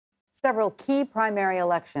Several key primary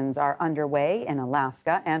elections are underway in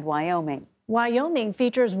Alaska and Wyoming. Wyoming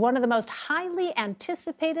features one of the most highly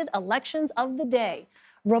anticipated elections of the day.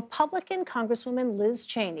 Republican Congresswoman Liz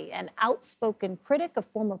Cheney, an outspoken critic of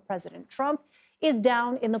former President Trump, is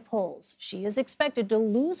down in the polls. She is expected to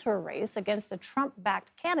lose her race against the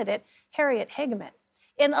Trump-backed candidate, Harriet Hageman.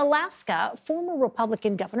 In Alaska, former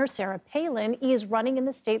Republican Governor Sarah Palin is running in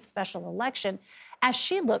the state's special election as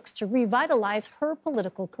she looks to revitalize her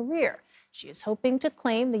political career. She is hoping to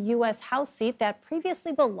claim the U.S. House seat that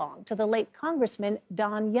previously belonged to the late Congressman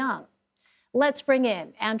Don Young. Let's bring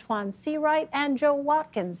in Antjuan Seawright and Joe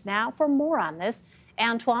Watkins now for more on this.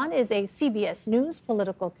 Antjuan is a CBS News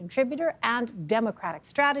political contributor and Democratic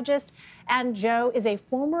strategist, and Joe is a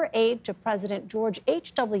former aide to President George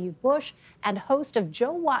H.W. Bush and host of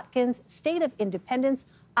Joe Watkins' State of Independence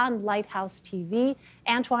on Lighthouse TV.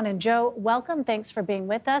 Antjuan and Joe, welcome. Thanks for being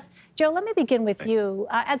with us. Joe, let me begin with you.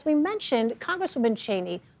 As we mentioned, Congresswoman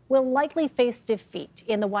Cheney will likely face defeat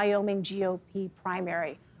in the Wyoming GOP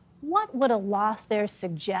primary. What would a loss there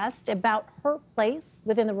suggest about her place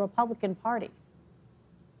within the Republican Party?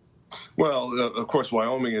 Well, of course,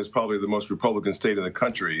 Wyoming is probably the most Republican state in the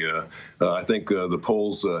country. I think the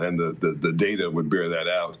polls and the data would bear that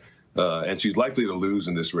out. And she's likely to lose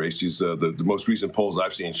in this race. She's the most recent polls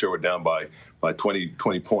I've seen show her down by 20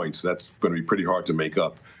 points. That's going to be pretty hard to make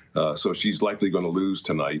up. So she's likely going to lose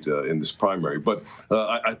tonight in this primary. But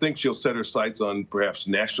I think she'll set her sights on perhaps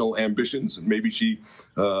national ambitions. Maybe she,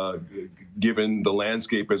 given the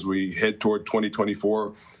landscape as we head toward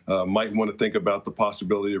 2024, might want to think about the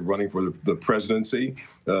possibility of running for the presidency,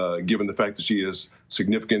 given the fact that she has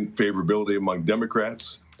significant favorability among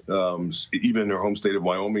Democrats. Even in her home state of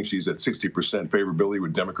Wyoming, she's at 60% favorability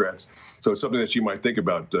with Democrats. So it's something that she might think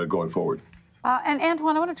about going forward. And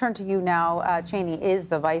Antjuan, I want to turn to you now. Cheney is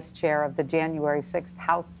the vice chair of the January 6th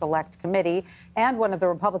House Select Committee and one of the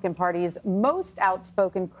Republican Party's most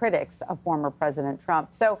outspoken critics of former President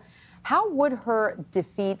Trump. So how would her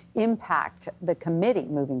defeat impact the committee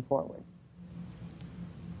moving forward?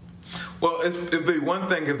 Well, it'd be one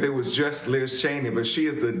thing if it was just Liz Cheney, but she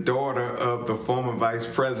is the daughter of the former vice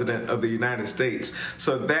president of the United States.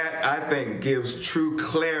 So that, I think, gives true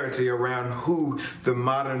clarity around who the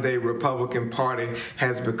modern-day Republican Party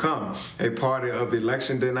has become. A party of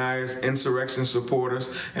election deniers, insurrection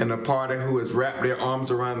supporters, and a party who has wrapped their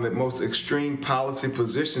arms around the most extreme policy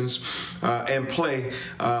positions in play,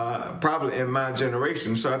 probably in my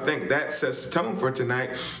generation. So I think that sets the tone for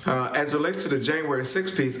tonight. As it relates to the January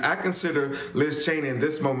 6th piece, I consider Liz Cheney in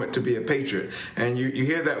this moment to be a patriot. And you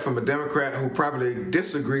hear that from a Democrat who probably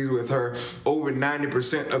disagrees with her over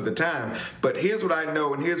 90% of the time. But here's what I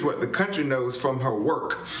know, and here's what the country knows from her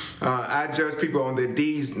work. I judge people on their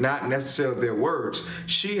deeds, not necessarily their words.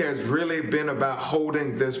 She has really been about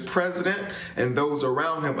holding this president and those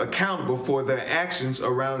around him accountable for their actions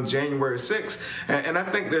around January 6th. And I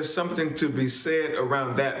think there's something to be said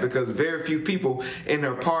around that, because very few people in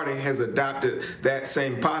her party has adopted that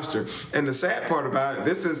same posture. And the sad part about it,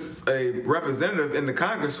 this is a representative in the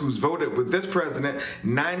Congress who's voted with this president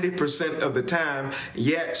 90% of the time,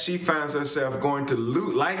 yet she finds herself going to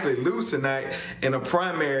likely lose tonight in a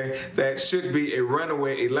primary that should be a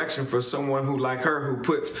runaway election for someone who, like her, who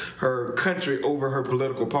puts her country over her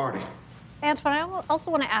political party. Antjuan, I also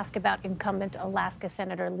want to ask about incumbent Alaska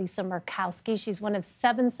Senator Lisa Murkowski. She's one of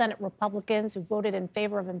 7 Senate Republicans who voted in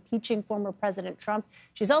favor of impeaching former President Trump.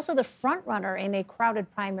 She's also the frontrunner in a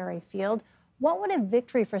crowded primary field. What would a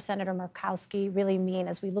victory for Senator Murkowski really mean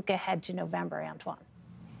as we look ahead to November, Antjuan?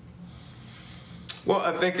 Well,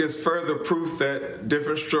 I think it's further proof that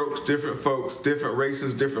different strokes, different folks, different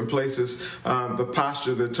races, different places, the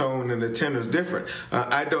posture, the tone, and the tenor is different.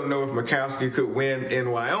 I don't know if Murkowski could win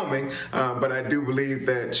in Wyoming, but I do believe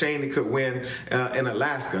that Cheney could win in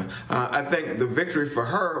Alaska. I think the victory for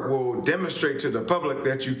her will demonstrate to the public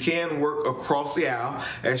that you can work across the aisle,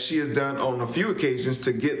 as she has done on a few occasions,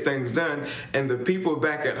 to get things done, and the people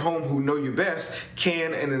back at home who know you best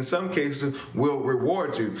can, and in some cases, will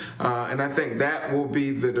reward you. And I think that will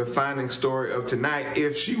be the defining story of tonight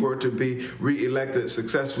if she were to be reelected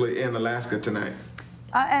successfully in Alaska tonight.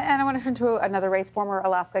 And I want to turn to another race. Former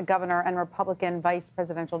Alaska governor and Republican vice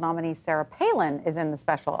presidential nominee Sarah Palin is in the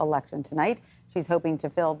special election tonight. She's hoping to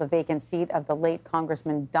fill the vacant seat of the late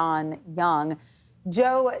Congressman Don Young.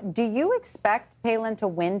 Joe, do you expect Palin to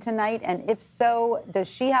win tonight? And if so,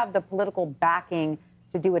 does she have the political backing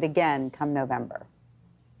to do it again come November?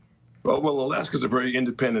 Well, Alaska's a very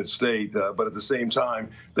independent state, but at the same time,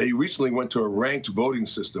 they recently went to a ranked voting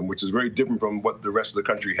system, which is very different from what the rest of the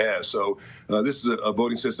country has. So this is a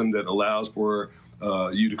voting system that allows for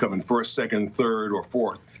you to come in first, second, third, or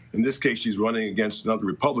fourth. In this case, she's running against another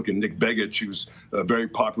Republican, Nick Begich, who's very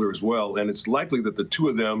popular as well. And it's likely that the two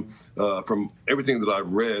of them, from everything that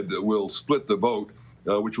I've read, will split the vote,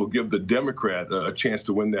 which will give the Democrat a chance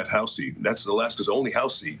to win that House seat. That's Alaska's only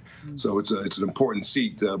House seat, so it's an important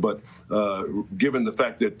seat. But given the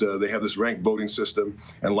fact that they have this ranked voting system,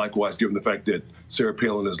 and likewise given the fact that Sarah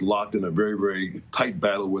Palin is locked in a very, very tight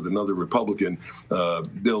battle with another Republican,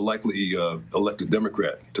 they'll likely elect a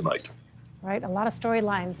Democrat tonight. Right, a lot of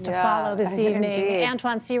storylines to follow this evening. Indeed.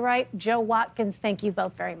 Antjuan Seawright, Joe Watkins, thank you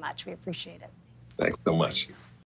both very much. We appreciate it. Thanks so much.